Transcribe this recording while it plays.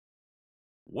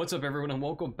What's up, everyone, and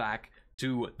welcome back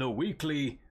to the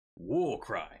weekly war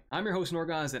cry. I'm your host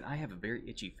Norgoz, and I have a very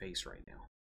itchy face right now.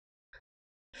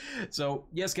 So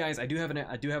yes, guys, I do have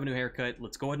a new haircut.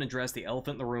 Let's go ahead and address the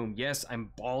elephant in the room. Yes,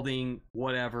 I'm balding.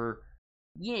 Whatever.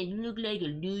 Yeah, you look like a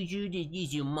loser. This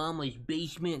is your mama's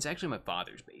basement. It's actually my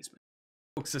father's basement.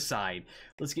 Jokes aside,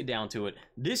 let's get down to it.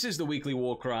 This is the weekly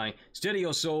war cry. Steady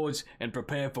your swords and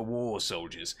prepare for war,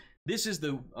 soldiers. This is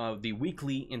the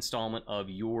weekly installment of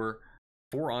your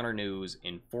For Honor news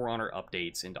and For Honor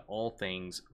updates into all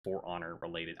things For Honor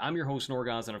related. I'm your host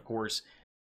Norgoz, and of course,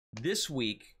 this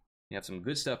week we have some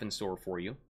good stuff in store for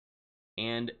you.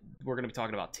 And we're going to be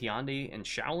talking about Tiandi and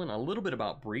Shaolin, a little bit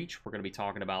about Breach. We're going to be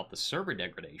talking about the server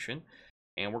degradation,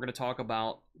 and we're going to talk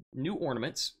about new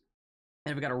ornaments.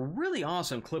 And we've got a really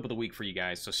awesome clip of the week for you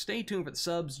guys, so stay tuned for the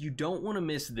subs. You don't want to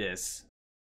miss this.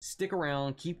 Stick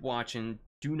around, keep watching,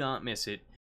 do not miss it.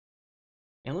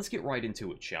 And let's get right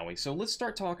into it, shall we? So let's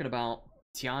start talking about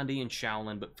Tiandi and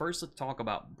Shaolin, but first let's talk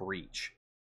about Breach.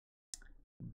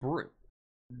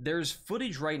 There's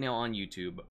footage right now on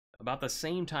YouTube. About the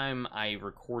same time I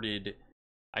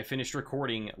finished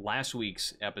recording last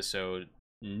week's episode,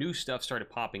 new stuff started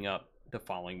popping up the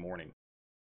following morning.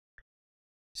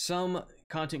 Some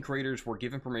content creators were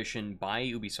given permission by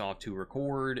Ubisoft to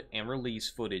record and release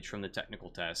footage from the technical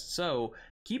test. So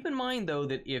keep in mind, though,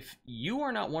 that if you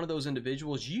are not one of those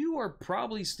individuals, you are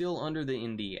probably still under the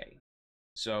NDA.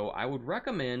 So I would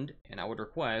recommend and I would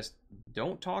request,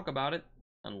 don't talk about it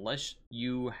unless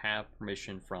you have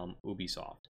permission from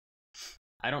Ubisoft.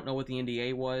 I don't know what the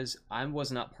NDA was. I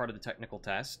was not part of the technical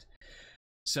test.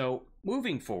 So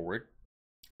moving forward,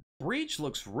 Breach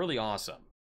looks really awesome.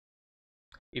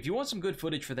 If you want some good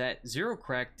footage for that, Zero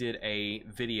Crack did a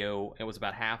video. It was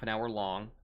about half an hour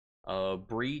long.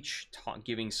 Breach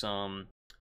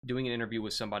doing an interview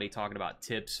with somebody talking about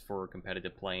tips for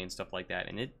competitive play and stuff like that.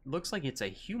 And it looks like it's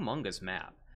a humongous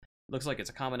map. Looks like it's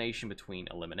a combination between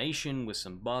elimination with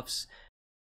some buffs,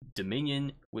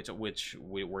 Dominion,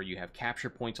 where you have capture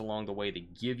points along the way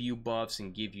that give you buffs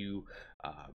and give you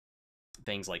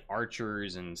things like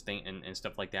archers and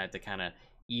stuff like that to kind of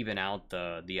even out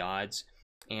the odds.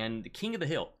 And the King of the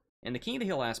Hill. And the King of the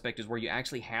Hill aspect is where you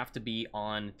actually have to be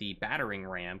on the battering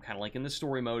ram, kind of like in the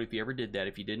story mode, if you ever did that.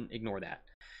 If you didn't, ignore that.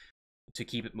 To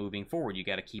keep it moving forward, you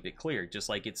got to keep it clear. Just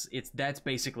like that's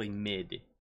basically mid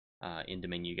in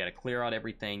Dominion. You got to clear out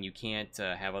everything. You can't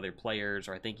have other players,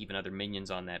 or I think even other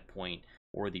minions on that point,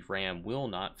 or the ram will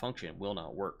not function, will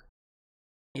not work.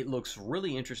 It looks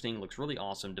really interesting, looks really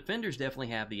awesome. Defenders definitely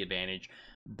have the advantage,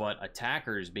 but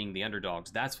attackers being the underdogs,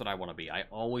 that's what I want to be. I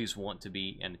always want to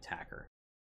be an attacker.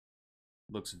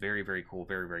 Looks very, very cool,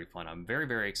 very, very fun. I'm very,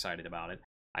 very excited about it.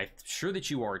 I'm sure that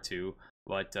you are too,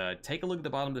 but take a look at the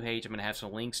bottom of the page. I'm going to have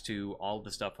some links to all of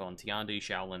the stuff on Tiandi,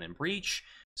 Shaolin, and Breach,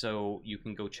 so you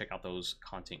can go check out those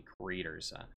content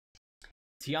creators.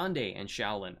 Tiandi and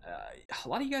Shaolin. A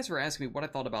lot of you guys were asking me what I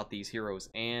thought about these heroes,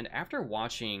 and after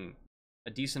watching a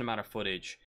decent amount of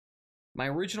footage, my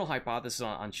original hypothesis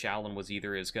on Shaolin was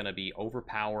either it's going to be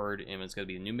overpowered and it's going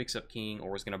to be the new mix-up king, or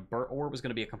it was going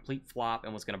to be a complete flop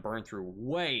and was going to burn through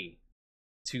way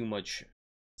too much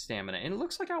stamina. And it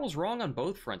looks like I was wrong on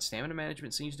both fronts. Stamina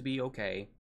management seems to be okay,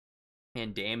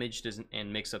 and damage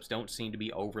and mix-ups don't seem to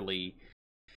be overly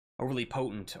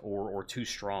potent or too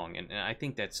strong, and I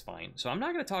think that's fine. So I'm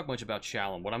not going to talk much about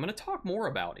Shaolin. What I'm going to talk more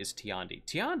about is Tiandi.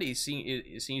 Tiandi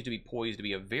seems to be poised to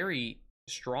be a very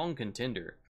strong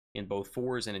contender in both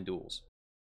fours and in duels.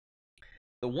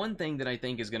 The one thing that I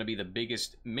think is going to be the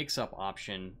biggest mix-up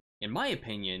option, in my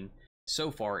opinion,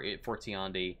 so far for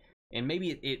Tiandi, and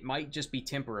maybe it might just be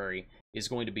temporary, is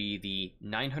going to be the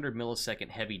 900 millisecond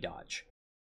heavy dodge.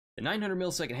 The 900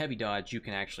 millisecond heavy dodge, you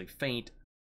can actually feint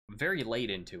very late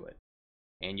into it,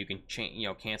 and you can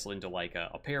cancel into like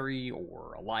a parry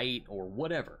or a light or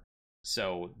whatever.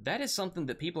 So that is something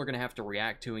that people are going to have to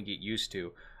react to and get used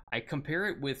to. I compare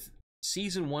it with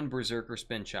Season 1 Berserker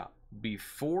Spin Chop.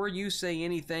 Before you say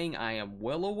anything, I am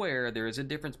well aware there is a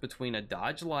difference between a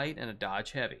dodge light and a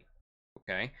dodge heavy.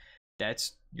 Okay?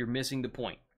 You're missing the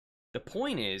point. The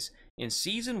point is, in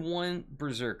Season 1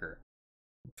 Berserker,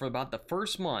 for about the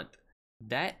first month,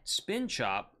 that Spin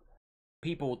Chop,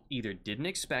 people either didn't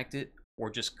expect it or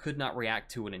just could not react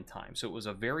to it in time. So it was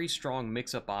a very strong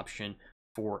mix-up option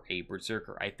for a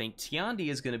Berserker. I think Tiandi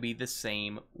is going to be the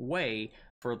same way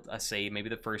for, say, maybe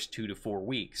the first 2 to 4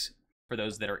 weeks for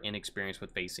those that are inexperienced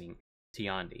with facing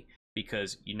Tiandi.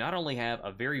 Because you not only have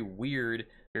a very weird,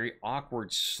 very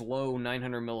awkward, slow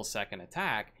 900 millisecond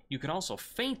attack, you can also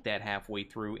feint that halfway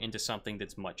through into something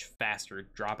that's much faster,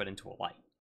 drop it into a light.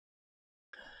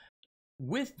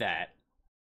 With that,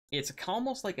 it's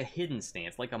almost like a hidden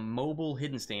stance, like a mobile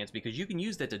hidden stance, because you can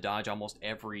use that to dodge almost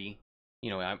every,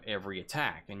 every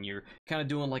attack, and you're kind of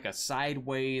doing like a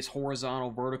sideways,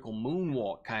 horizontal, vertical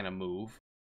moonwalk kind of move,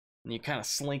 and you're kind of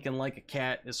slinking like a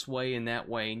cat this way and that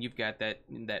way, and you've got that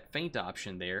feint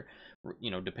option there,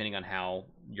 depending on how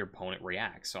your opponent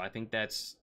reacts. So I think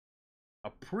that's a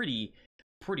pretty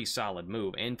solid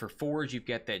move. And for fours, you've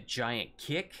got that giant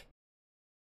kick,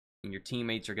 and your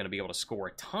teammates are going to be able to score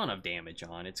a ton of damage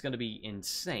on. It's going to be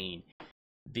insane.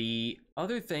 The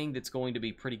other thing that's going to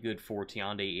be pretty good for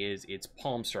Tiandi is its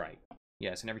palm strike.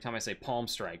 Yes, and every time I say palm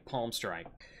strike,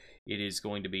 it is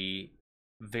going to be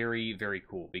very, very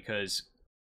cool, because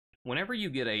whenever you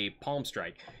get a palm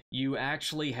strike, you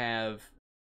actually have...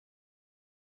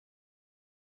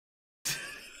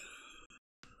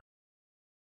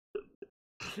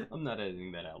 I'm not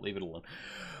editing that out, leave it alone.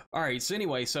 Alright, so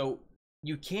anyway, so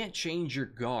you can't change your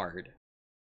guard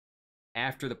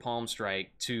after the palm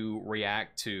strike to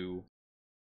react to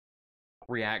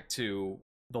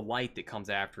the light that comes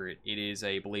after it. It is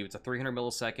I believe it's a 300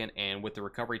 millisecond, and with the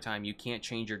recovery time, you can't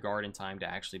change your guard in time to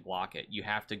actually block it. You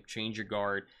have to change your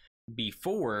guard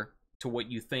before to what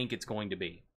you think it's going to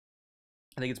be.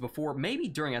 I think it's before, maybe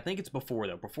during. I think it's before,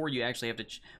 though. Before you actually have to,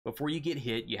 before you get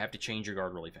hit, you have to change your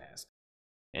guard really fast,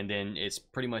 and then it's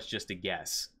pretty much just a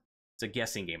guess. It's a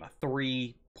guessing game, a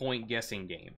 3-point guessing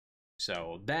game.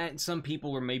 So that some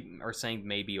people are saying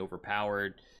may be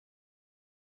overpowered.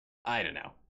 I don't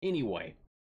know. Anyway,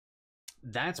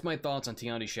 that's my thoughts on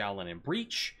Tiandi, Shaolin, and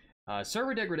Breach.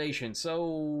 Server degradation.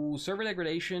 So server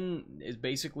degradation is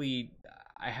basically,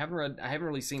 I haven't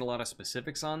really seen a lot of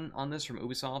specifics on this from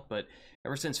Ubisoft, but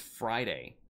ever since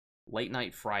Friday, late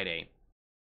night Friday,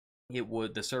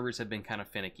 the servers have been kind of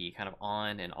finicky, kind of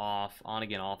on and off, on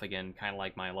again, off again, kind of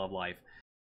like my love life,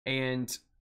 and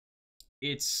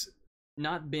it's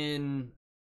not been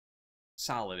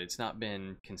solid. It's not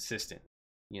been consistent,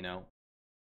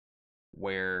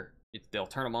 where they'll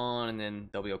turn them on and then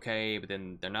they'll be okay, but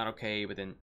then they're not okay, but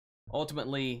then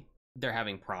ultimately they're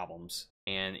having problems.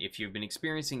 And if you've been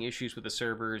experiencing issues with the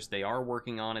servers, they are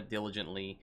working on it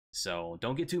diligently, so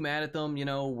don't get too mad at them.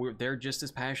 They're just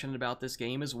as passionate about this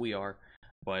game as we are,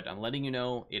 but I'm letting you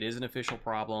know it is an official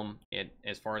problem.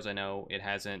 As far as I know, it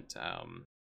hasn't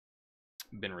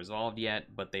been resolved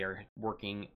yet, but they are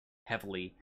working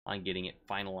heavily on getting it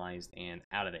finalized and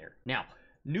out of there. Now,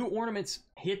 new ornaments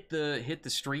hit the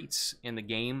streets in the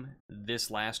game this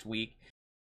last week.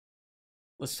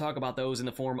 Let's talk about those in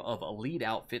the form of elite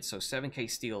outfits, so 7k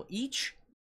steel each.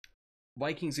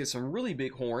 Vikings get some really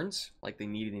big horns, like they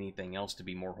needed anything else to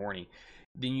be more horny.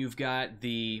 Then you've got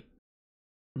the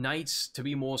knights to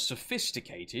be more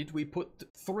sophisticated. We put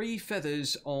 3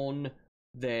 feathers on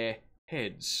their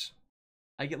heads.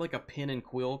 I get like a pin and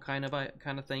quill kind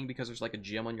of thing, because there's like a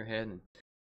gem on your head and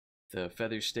the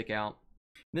feathers stick out.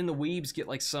 And then the weebs get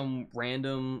like some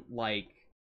random like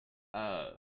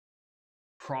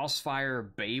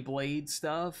crossfire Beyblade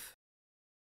stuff.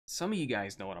 Some of you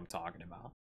guys know what I'm talking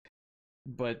about.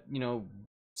 But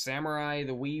samurai,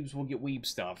 the weebs will get weeb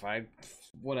stuff.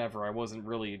 Whatever. I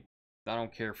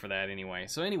don't care for that anyway.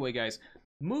 So anyway, guys,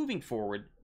 moving forward,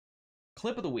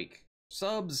 clip of the week.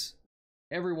 Subs,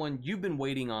 everyone, you've been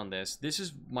waiting on this. This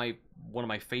is one of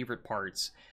my favorite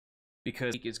parts,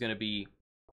 because it's going to be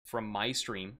from my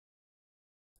stream,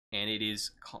 and it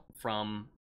is from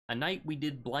a night we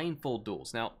did blindfold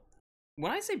duels. Now,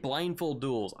 when I say blindfold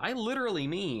duels, I literally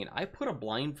mean I put a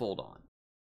blindfold on,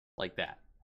 like that,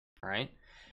 all right?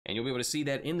 And you'll be able to see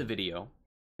that in the video,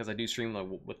 because I do stream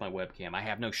with my webcam. I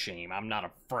have no shame. I'm not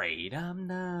afraid. I'm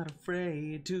not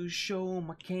afraid to show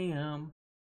my cam.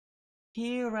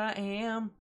 Here I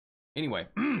am. Anyway,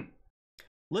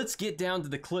 let's get down to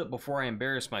the clip before I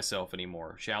embarrass myself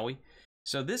anymore, shall we?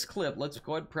 So this clip, let's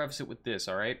go ahead and preface it with this,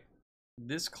 all right?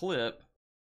 This clip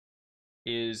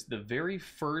is the very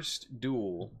first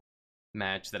duel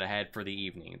match that I had for the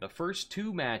evening. The first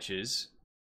two matches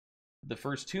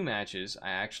I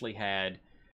actually had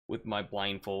with my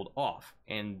blindfold off,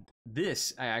 and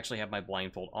this I actually have my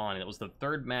blindfold on, and it was the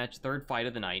third fight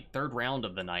of the night, third round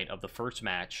of the night of the first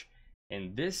match,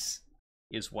 and this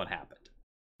is what happened.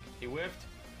 He whiffed.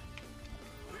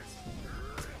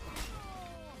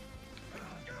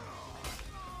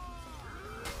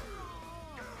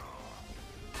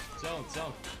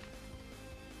 Zone.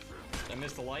 I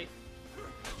missed the light.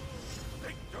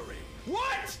 Victory.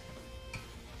 What?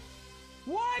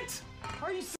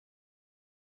 Are you?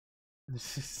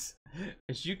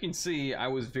 As you can see, I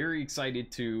was very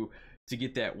excited to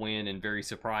get that win, and very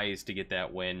surprised to get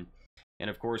that win. And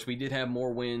of course, we did have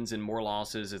more wins and more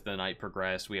losses as the night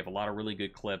progressed. We have a lot of really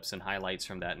good clips and highlights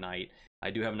from that night. I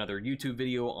do have another YouTube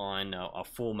video on a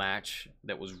full match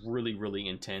that was really, really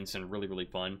intense and really, really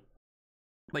fun.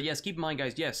 But yes, keep in mind,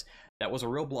 guys, yes, that was a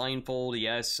real blindfold.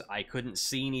 Yes, I couldn't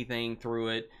see anything through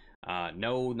it.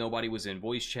 No, nobody was in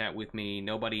voice chat with me.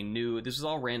 Nobody knew. This was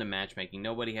all random matchmaking.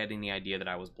 Nobody had any idea that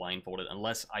I was blindfolded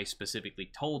unless I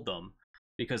specifically told them,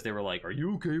 because they were like, "Are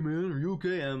you okay, man? Are you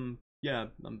okay?" Yeah,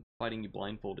 I'm fighting you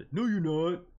blindfolded. No, you're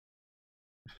not.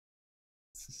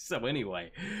 So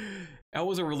anyway, that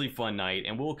was a really fun night,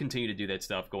 and we'll continue to do that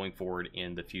stuff going forward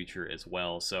in the future as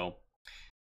well. So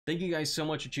thank you guys so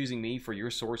much for choosing me for your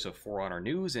source of For Honor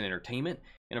news and entertainment.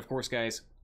 And of course, guys,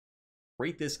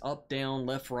 rate this up, down,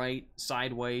 left, right,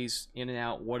 sideways, in and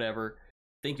out, whatever.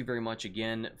 Thank you very much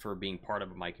again for being part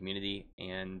of my community.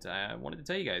 And I wanted to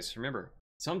tell you guys, remember,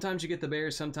 sometimes you get the bear,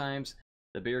 sometimes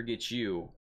the bear gets you.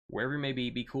 Wherever you may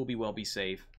be cool, be well, be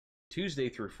safe. Tuesday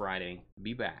through Friday,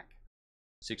 be back.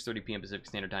 6:30 p.m. Pacific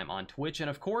Standard Time on Twitch. And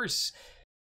of course,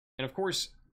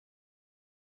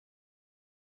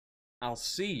 I'll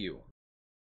see you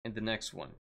in the next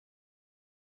one,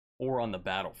 or on the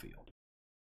battlefield.